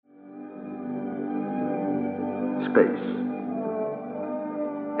space.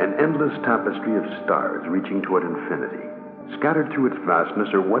 An endless tapestry of stars reaching toward infinity. Scattered through its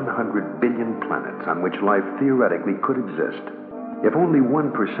vastness are 100 billion planets on which life theoretically could exist. If only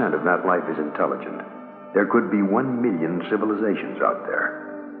 1% of that life is intelligent, there could be 1 million civilizations out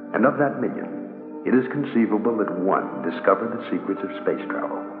there. And of that million, it is conceivable that one discovered the secrets of space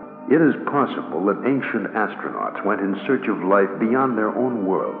travel. It is possible that ancient astronauts went in search of life beyond their own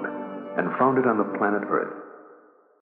world and found it on the planet Earth.